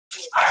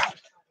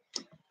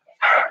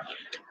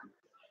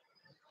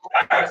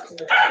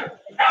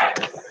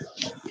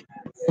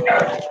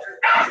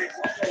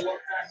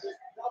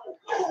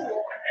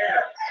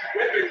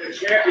Whipping the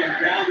champion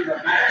down to the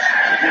match.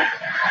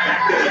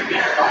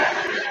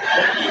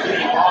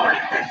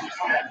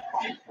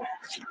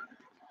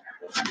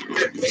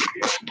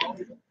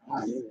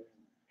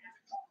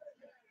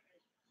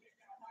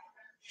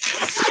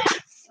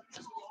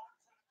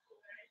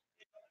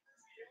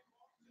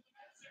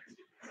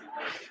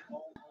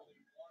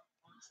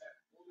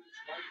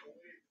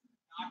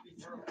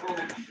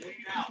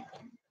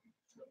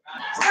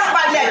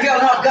 Somebody let girl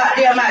her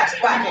goddamn ass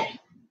pocket.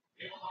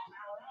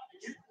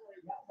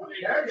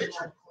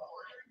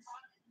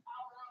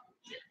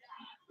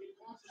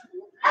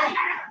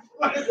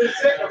 What is this?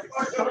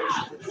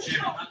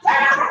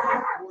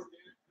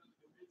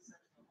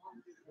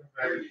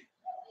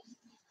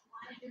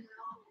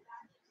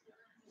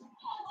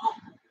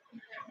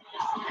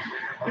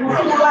 You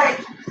want more like?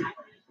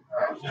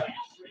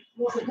 You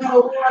want some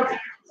cold water?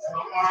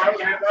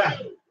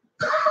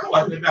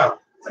 What's it now?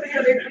 What the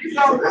hell they put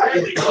on? Look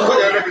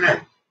at that.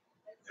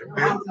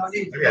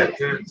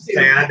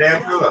 Staying a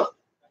damn good.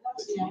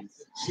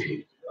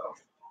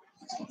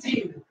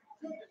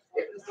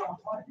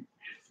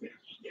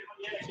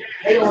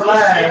 They don't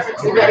lie.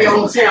 They got their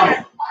own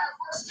channel.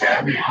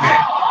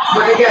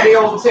 But they got their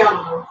own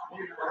channel.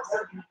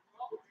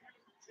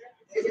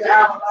 They get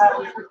out of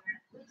line.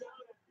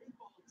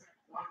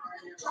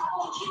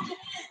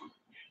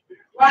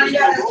 Why do you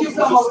got this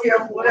cucumber over here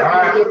for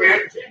whatever you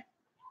do?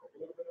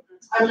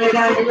 I made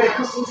out of the red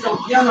cookies from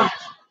yellow.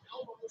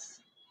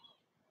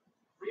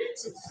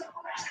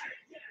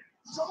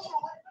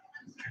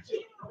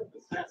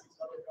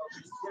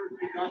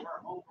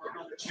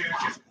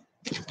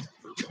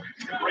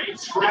 Great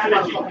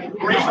strategy,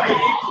 great game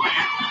plan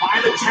by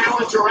the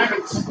challenger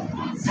Evans.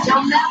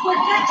 Still met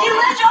with Becky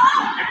Lynch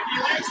off. Becky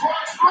Lynch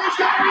walks first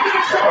out of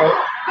the show.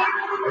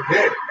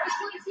 Okay.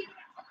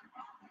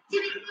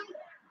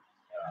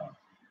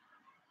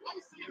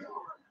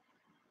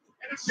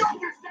 And the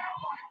shoulders down.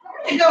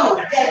 They go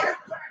there.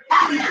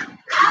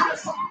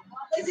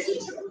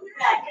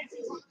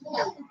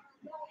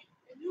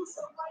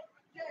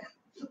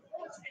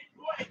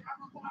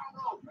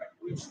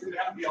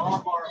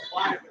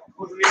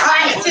 I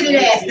ain't sitting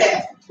ass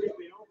there.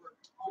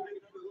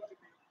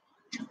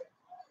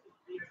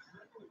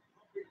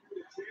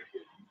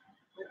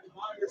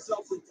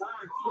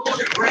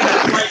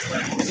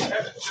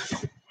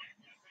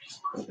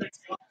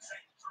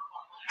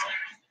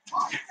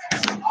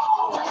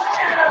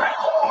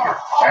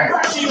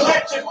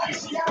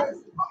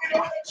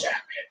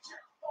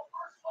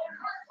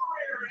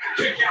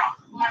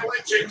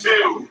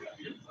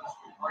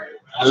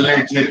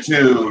 Legend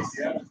two.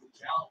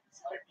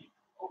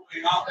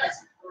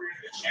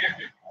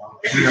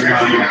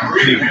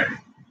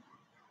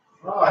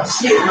 Oh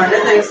shit, man,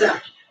 that thing's up.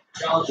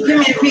 Give me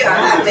a pill, I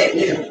have that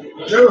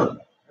pill. Sure.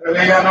 They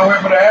ain't got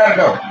nowhere for the air to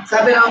go. So I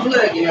better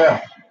unplug it. Yeah.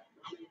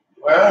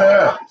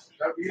 Well,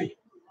 yeah.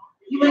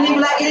 You wouldn't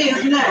even like it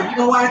is now. You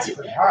gonna watch it.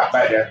 It's hot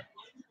back there.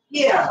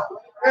 Yeah.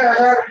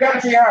 Yeah, gotta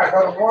be hot,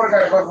 because the water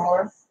gotta go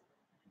somewhere.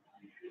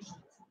 It's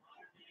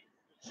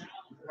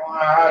going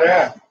out hot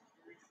there.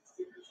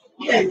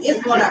 Yeah,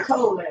 it's going out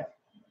cold there.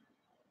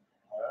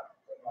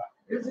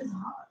 It's just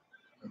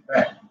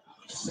hot.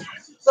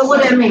 So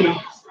what that mean?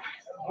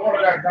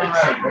 Water gotta come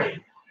out,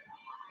 baby.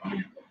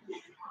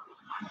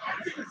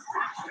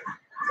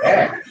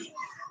 Yeah.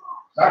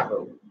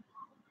 Taco.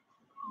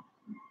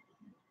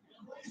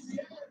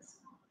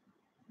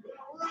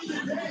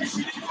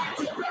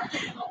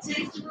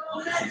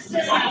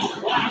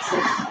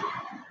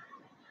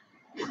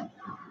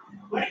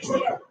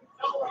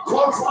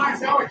 Close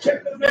lines now, a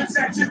kick to the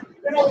midsection.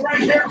 Middle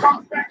right here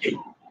comes Becky.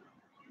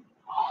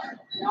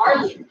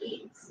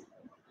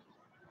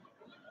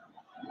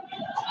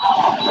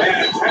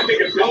 Man, attempting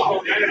to build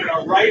momentum and a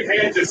right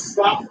hand just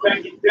stops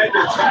Becky dead in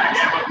her tracks.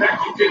 But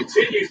Becky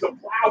continues to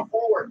plow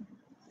forward.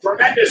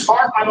 Tremendous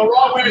heart by the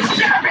Raw Women's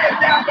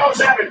Champion. Down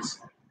goes Evans.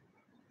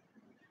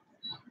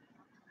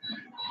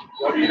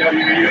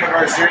 WWE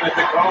Universe here in the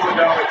Tacoma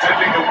Dome,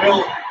 attempting to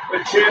will the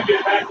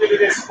champion back into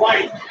this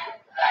fight.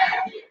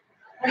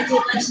 Becky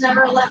Lynch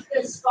never left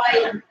this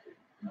fight.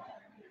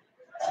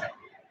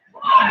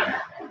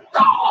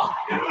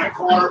 In the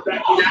corner,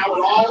 Becky now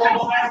with all the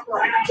momentum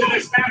perhaps in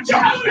this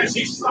matchup as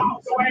she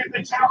stomps away at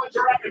the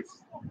challenger Evans.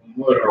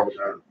 Well,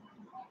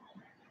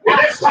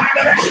 this time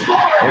to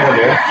explore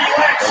Becky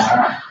Lynch.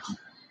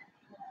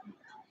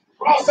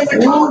 Cross to the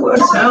corner.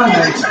 What's that?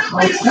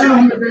 What's that?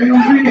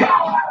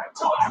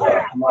 She's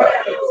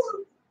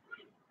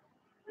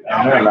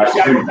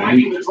got to go back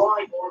to the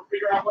drawing board,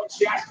 figure out what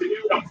she has to do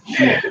to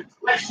pin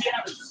Lacey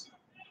Evans.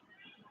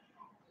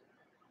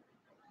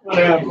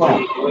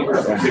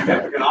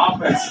 Significant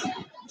offense.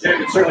 She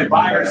can certainly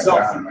buy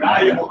herself some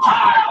valuable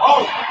time.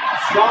 Oh,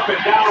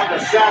 stomping down on the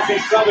sassy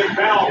Southern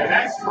Belle.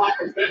 That's my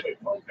commitment.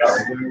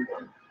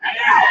 And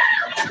now,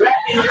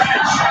 Becky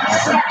Lynch,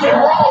 second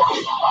roll.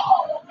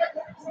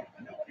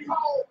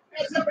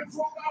 As Evans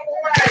rolled out of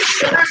the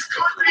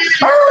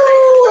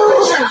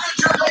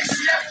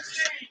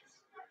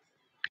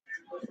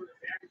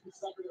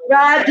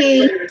Rocky.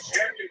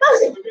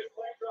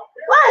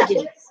 Rocky.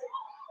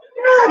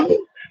 Rocky.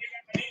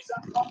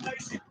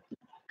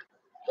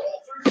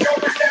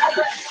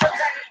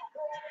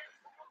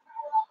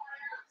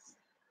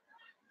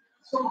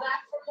 Go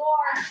back for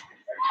more.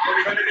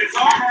 It's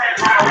over and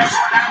trying to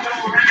wrestle down middle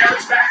of the ring.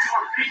 Evans back to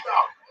her feet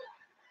though.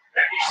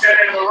 Becky set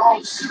into the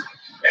ropes.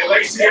 And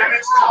Lacey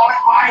Evans caught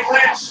by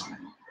Lynch.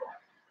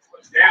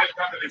 But down to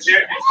come to the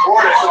champion's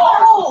quarter. So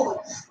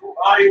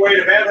body weight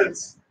of Evans.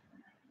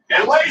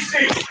 And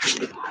Lacey.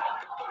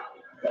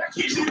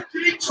 Becky's in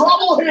deep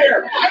trouble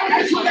here.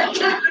 Evans with a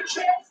kick the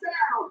champs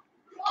down.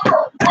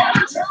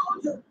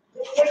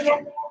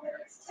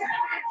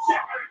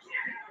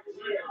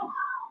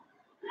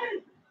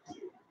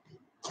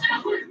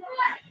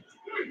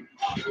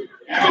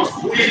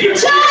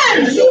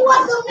 China, you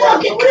want some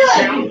milk and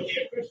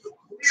cookies?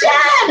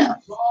 China,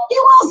 you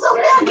want some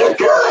milk and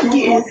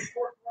cookies?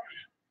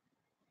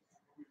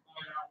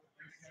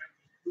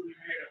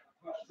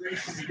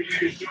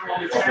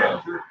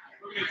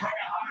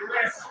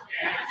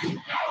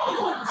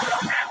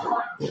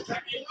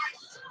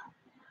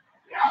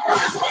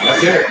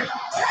 That's it.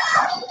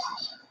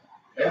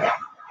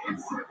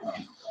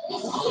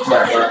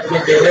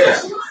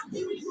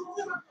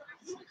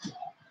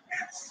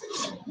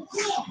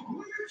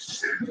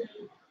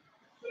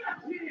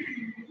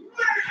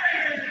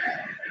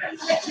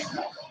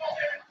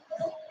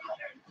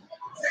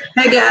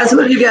 Hey guys,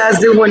 what do you guys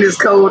do when it's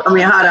cold?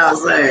 Hot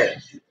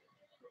outside.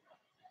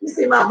 You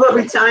see my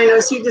puppy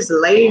China? She just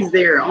lays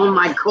there on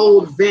my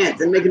cold vent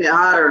and making it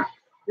hotter.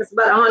 It's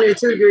about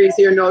 102 degrees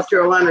here in North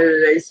Carolina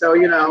today, so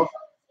you know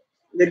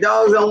the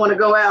dogs don't want to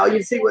go out.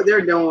 You see what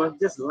they're doing?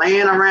 Just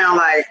laying around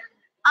like,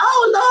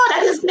 oh Lord,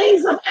 I just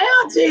need some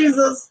air,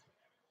 Jesus.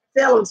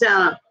 Tell them,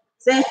 China.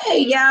 Say, hey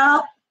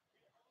y'all.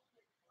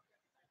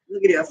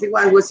 Look at her. See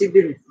what she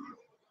do?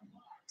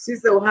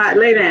 She's so hot.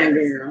 Lay down,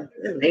 girl.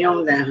 Just lay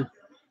on down.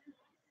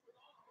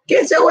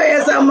 Get your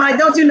ass out, Mike.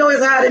 Don't you know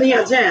it's hot in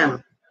here,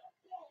 China?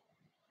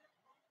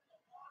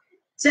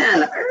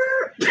 China.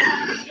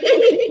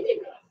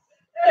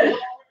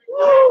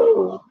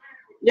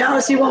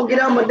 Y'all, she won't get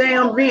out my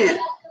damn vent.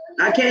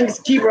 I can't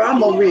just keep her on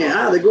my vent.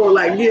 I have to go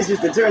like this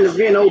just to turn the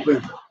vent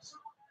open.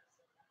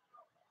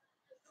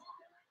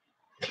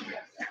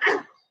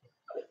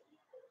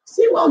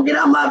 She won't get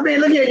out my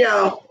vent. Look here,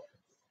 y'all.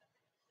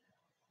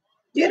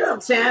 Get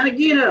up, China.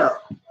 Get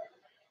up.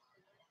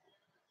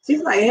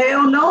 She's like,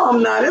 hell no,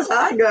 I'm not. It's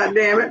hot,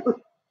 goddammit. Go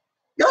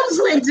to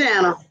sleep,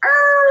 China.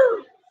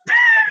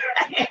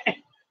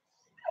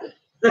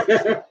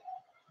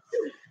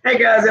 Hey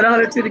guys, at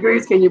 102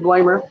 degrees, can you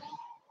blame her?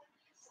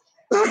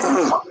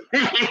 Oh!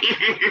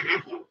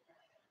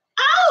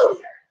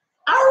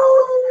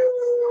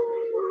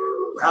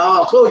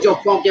 Oh, close your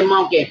funky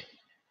monkey.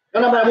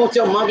 Don't nobody want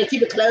your monkey.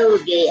 Keep it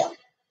closed, yeah.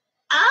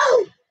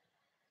 Oh!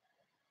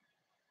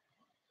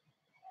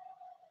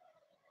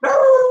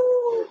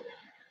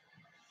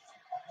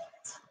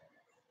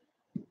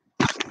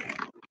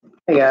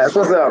 Hey guys,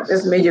 what's up?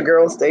 It's me, your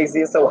girl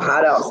Stacy. It's so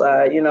hot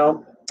outside, you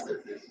know.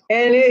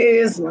 And it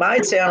is my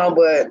channel,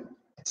 but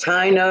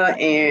China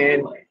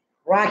and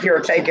Rocky are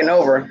taking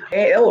over.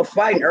 They were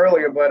fighting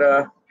earlier, but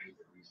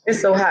it's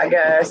so hot,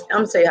 guys. I'm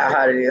gonna tell you how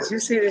hot it is. You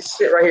see this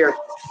shit right here?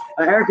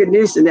 An air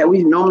conditioner that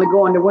we normally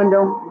go in the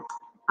window.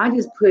 I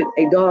just put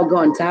a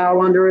doggone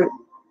towel under it,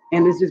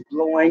 and it's just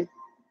blowing.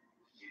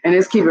 And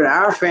it's keeping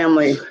our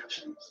family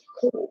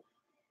cool.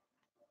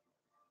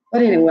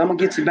 But anyway, I'm gonna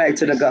get you back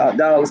to the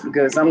dogs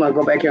because I'm gonna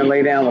go back here and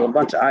lay down with a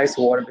bunch of ice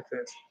water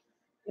because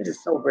it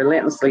is so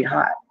relentlessly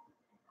hot.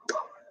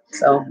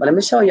 So, but let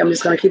me show you. I'm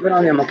just gonna keep it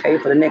on them, okay,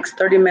 for the next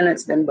 30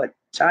 minutes. Then, but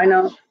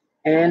China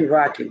and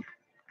Rocky.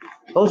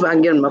 Hopefully, I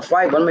can get them a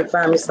fight. But let me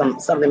find me something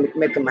to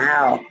make them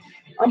howl.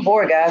 I'm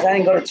bored, guys. I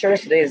didn't go to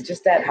church today. It's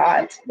just that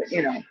hot. But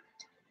you know,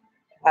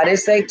 I did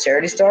say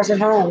charity starts at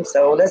home.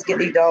 So let's get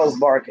these dogs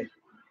barking.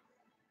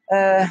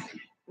 I'm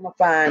gonna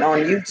find on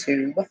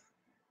YouTube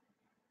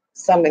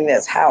something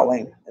that's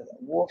howling.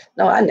 Wolf?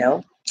 No, I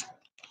know.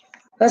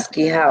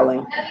 Husky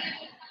howling.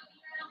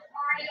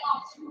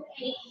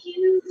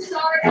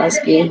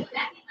 Husky.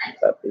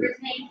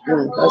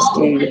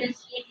 Husky.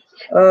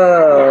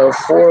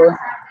 4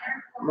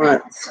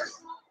 months.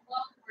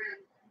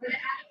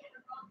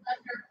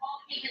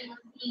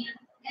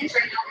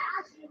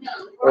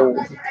 Oh.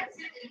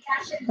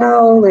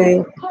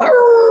 Howling.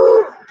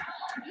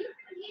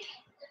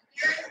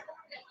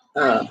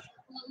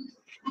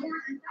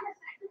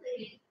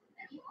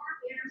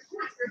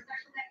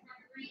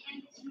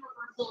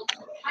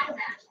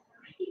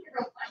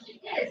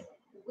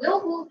 Will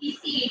Wolf be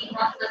seeing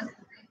Ross Lesnar?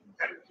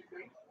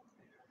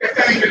 That's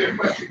not even the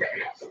question to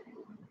ask.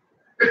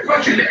 The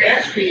question to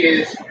ask me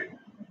is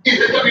the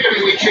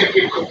WWE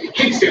champion Kofi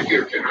Kingston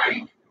here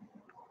tonight?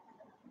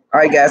 All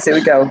right, guys, here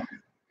we go.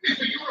 Is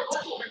the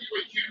Universal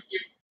Heavyweight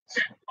Champion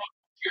Seth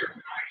Rollins here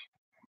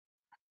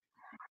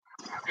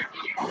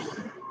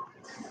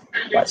tonight?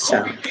 Watch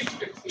time.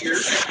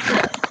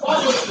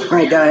 All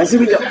right, guys, here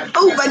we go.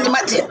 Oh, I get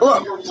my tip.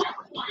 Look.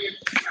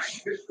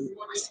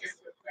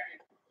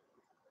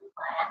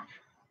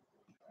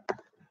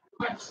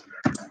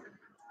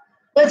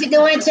 What you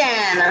doing,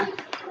 China?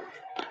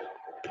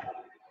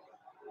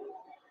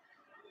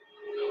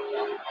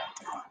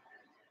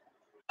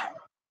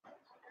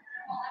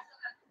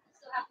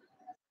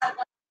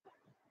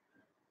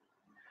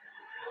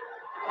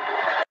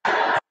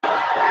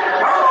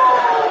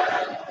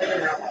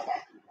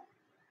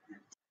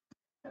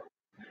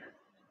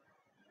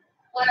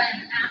 What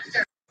I'm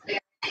after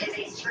is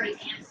a straight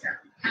answer.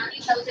 Have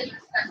you chosen your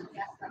special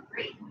guest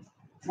referee?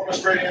 For a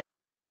straight answer,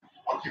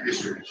 I'll give you a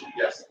straight answer.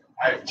 Yes,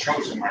 I have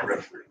chosen my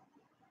referee.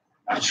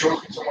 I've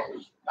chosen someone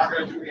who's not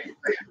going to do me any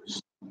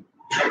favors.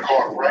 Who's going to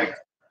call it right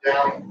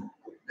down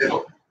the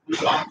middle. Who's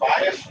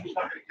unbiased. Who's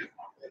not going to get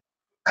my way.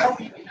 I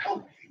don't even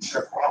help fix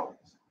their problems.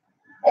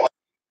 All I need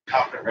is a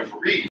competent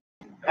referee,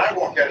 and I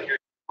walk out of here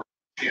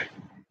champion.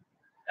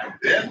 And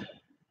then,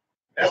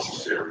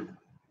 necessary.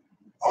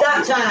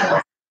 Stop,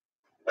 China.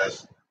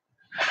 Listen.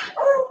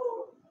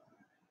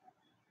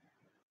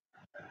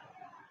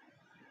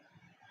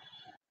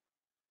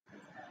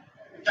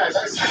 Guys,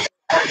 I see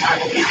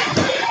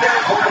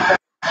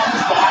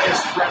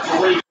unbiased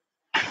referee.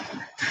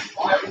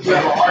 Why would you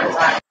have a hard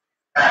time?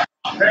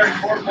 Very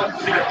important to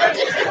see a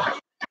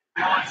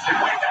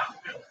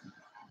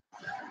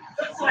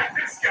just like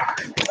this guy.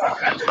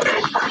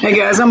 Hey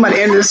guys, I'm about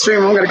to end this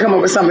stream. I'm gonna come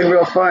up with something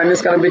real fun.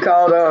 It's gonna be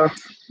called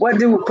 "What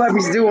Do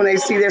Puppies Do When They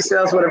See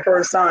Themselves for the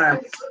First Time?"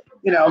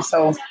 You know,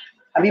 so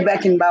I'll be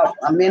back in about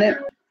a minute.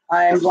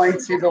 I am going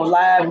to go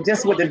live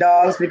just with the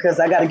dogs because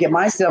I got to get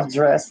myself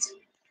dressed.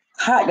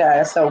 Hot,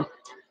 guys, so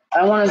I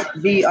don't want to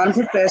be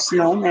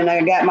unprofessional, and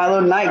I got my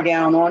little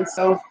nightgown on,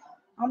 so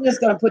I'm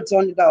just gonna put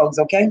on the dogs.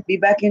 Okay, be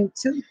back in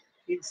 2.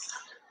 Peace.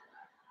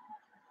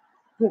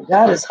 Good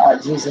God, it's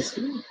hot, Jesus.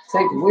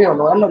 Take the wheel,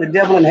 Lord. I know the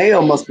devil in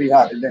hell must be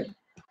hot today.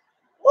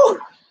 Woo.